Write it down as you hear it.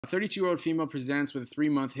A 32-year-old female presents with a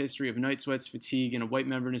 3-month history of night sweats, fatigue, and a white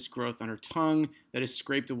membranous growth on her tongue that is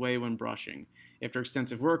scraped away when brushing. After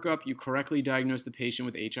extensive workup, you correctly diagnose the patient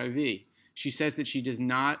with HIV. She says that she does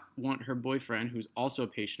not want her boyfriend, who's also a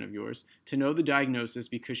patient of yours, to know the diagnosis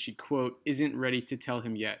because she, quote, isn't ready to tell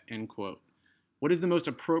him yet, end quote. What is the most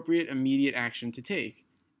appropriate immediate action to take?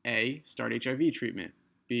 A. Start HIV treatment.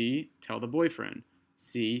 B. Tell the boyfriend.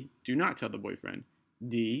 C. Do not tell the boyfriend.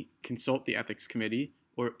 D. Consult the ethics committee.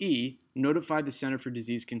 Or E. Notify the Center for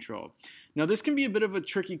Disease Control. Now, this can be a bit of a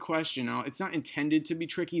tricky question. Now, it's not intended to be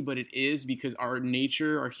tricky, but it is because our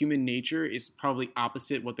human nature, is probably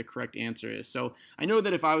opposite what the correct answer is. So I know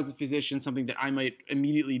that if I was a physician, something that I might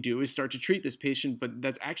immediately do is start to treat this patient, but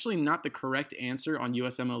that's actually not the correct answer on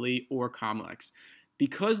USMLE or COMLEX.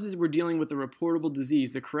 Because we're dealing with a reportable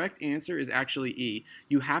disease, the correct answer is actually E.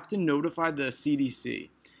 You have to notify the CDC.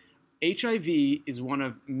 HIV is one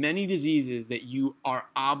of many diseases that you are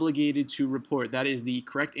obligated to report. That is the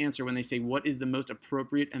correct answer when they say what is the most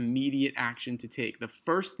appropriate immediate action to take. The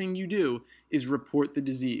first thing you do is report the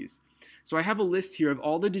disease. So I have a list here of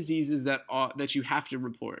all the diseases that you have to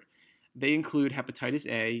report. They include hepatitis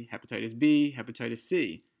A, hepatitis B, hepatitis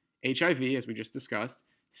C, HIV, as we just discussed,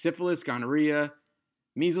 syphilis, gonorrhea,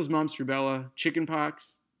 measles, mumps, rubella,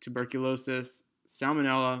 chickenpox, tuberculosis,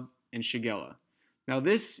 salmonella, and shigella. Now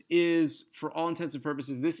this is, for all intents and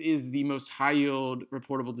purposes, this is the most high-yield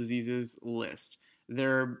reportable diseases list.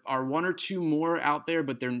 There are 1 or 2 more out there,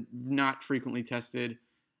 but they're not frequently tested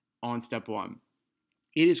on step 1.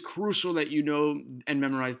 It is crucial that you know and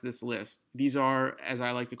memorize this list. These are, as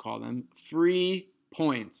I like to call them, free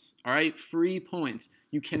points. All right, free points.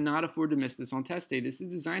 You cannot afford to miss this on test day. This is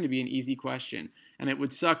designed to be an easy question, and it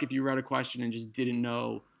would suck if you read a question and just didn't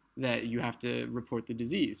know that you have to report the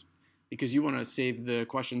disease, because you want to save the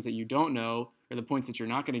questions that you don't know or the points that you're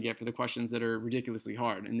not going to get for the questions that are ridiculously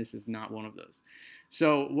hard, and this is not one of those.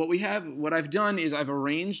 So what I've done is I've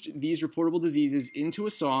arranged these reportable diseases into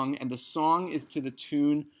a song, and the song is to the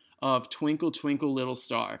tune of Twinkle, Twinkle, Little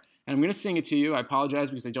Star. And I'm going to sing it to you. I apologize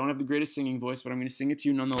because I don't have the greatest singing voice, but I'm going to sing it to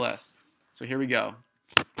you nonetheless. So here we go.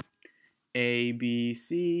 A, B,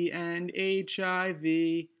 C, and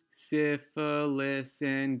HIV, syphilis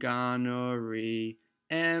and gonorrhea,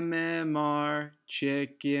 MMR,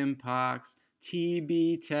 chickenpox,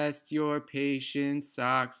 TB, test your patient's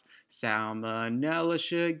socks, salmonella,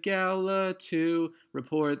 shigella too,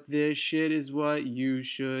 report this shit is what you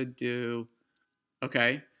should do.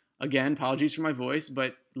 Okay, again, apologies for my voice,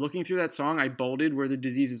 but looking through that song, I bolded where the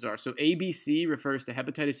diseases are. So ABC refers to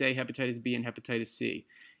hepatitis A, hepatitis B, and hepatitis C.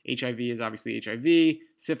 HIV is obviously HIV,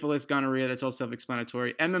 syphilis, gonorrhea, that's all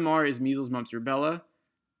self-explanatory. MMR is measles, mumps, rubella.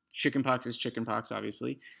 Chickenpox is chickenpox,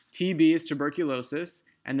 obviously. TB is tuberculosis,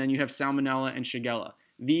 and then you have salmonella and shigella.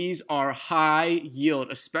 These are high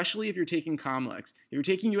yield, especially if you're taking COMLEX. If you're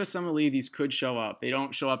taking USMLE, these could show up. They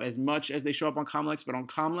don't show up as much as they show up on COMLEX, but on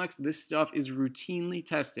COMLEX, this stuff is routinely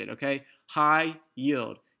tested, okay? High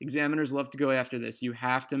yield. Examiners love to go after this. You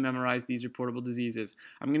have to memorize these reportable diseases.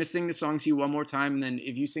 I'm going to sing the song to you one more time, and then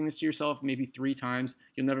if you sing this to yourself maybe 3 times,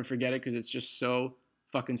 you'll never forget it because it's just so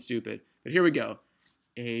fucking stupid. But here we go.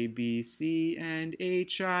 A, B, C, and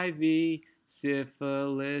HIV,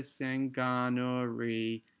 syphilis and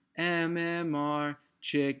gonorrhea, MMR,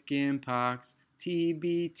 chickenpox,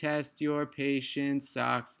 TB, test your patient's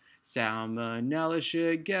socks, salmonella,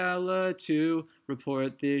 shigella too,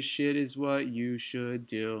 report this shit is what you should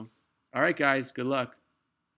do. All right, guys, good luck.